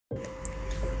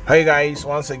Hey guys,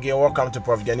 once again welcome to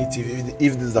Prof Gani TV.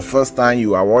 If this is the first time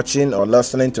you are watching or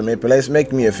listening to me, please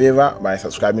make me a favor by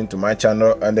subscribing to my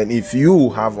channel, and then if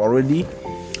you have already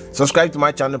subscribed to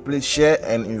my channel, please share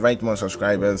and invite more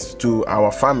subscribers to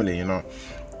our family.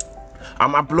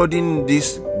 I'm uploading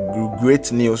this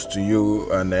great news to you,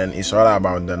 and then it's all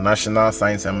about the National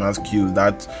Science and Maths Quiz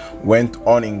that went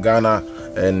on in Ghana,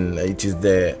 and it is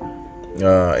the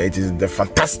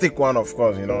fantastic one. Of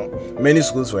course, many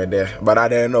schools were there, but at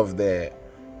the end of the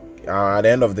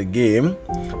game,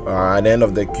 at the end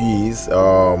of the quiz,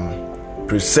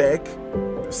 PRESEC,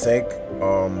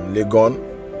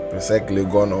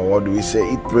 Legon, or what do we say?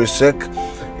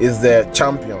 PRESEC is the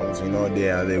champions. They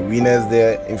are the winners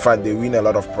there. In fact, they win a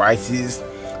lot of prizes.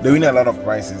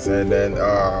 And then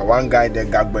one guy, the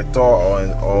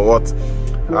Gagbeto or what?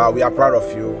 We are proud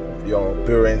of you. Your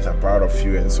parents are proud of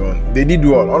you, and so on. They did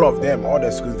well, all of them, all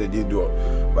the schools, they did well.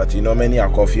 But many are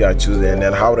coffee are choosing, and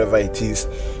then however it is,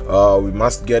 we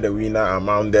must get a winner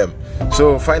among them.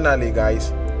 So finally,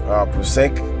 guys,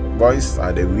 PRESEC boys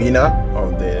are the winner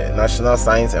of the National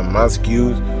Science and Maths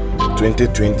Quiz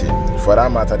 2020. For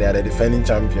that matter, they are the defending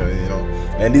champions,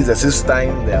 and this is the sixth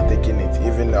time they are taking it.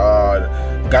 Even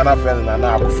Ghana President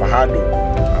Nana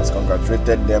Akufo-Addo has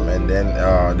congratulated them, and then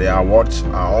the awards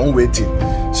are on waiting.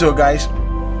 So guys,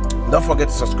 don't forget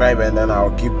to subscribe, and then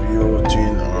I'll keep you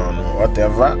tuned on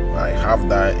whatever I have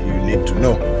that you need to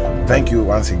know. Thank you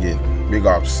once again. Big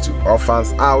ups to all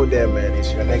fans out there, man.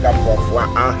 It's your nigga Prof.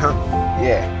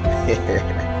 Yeah.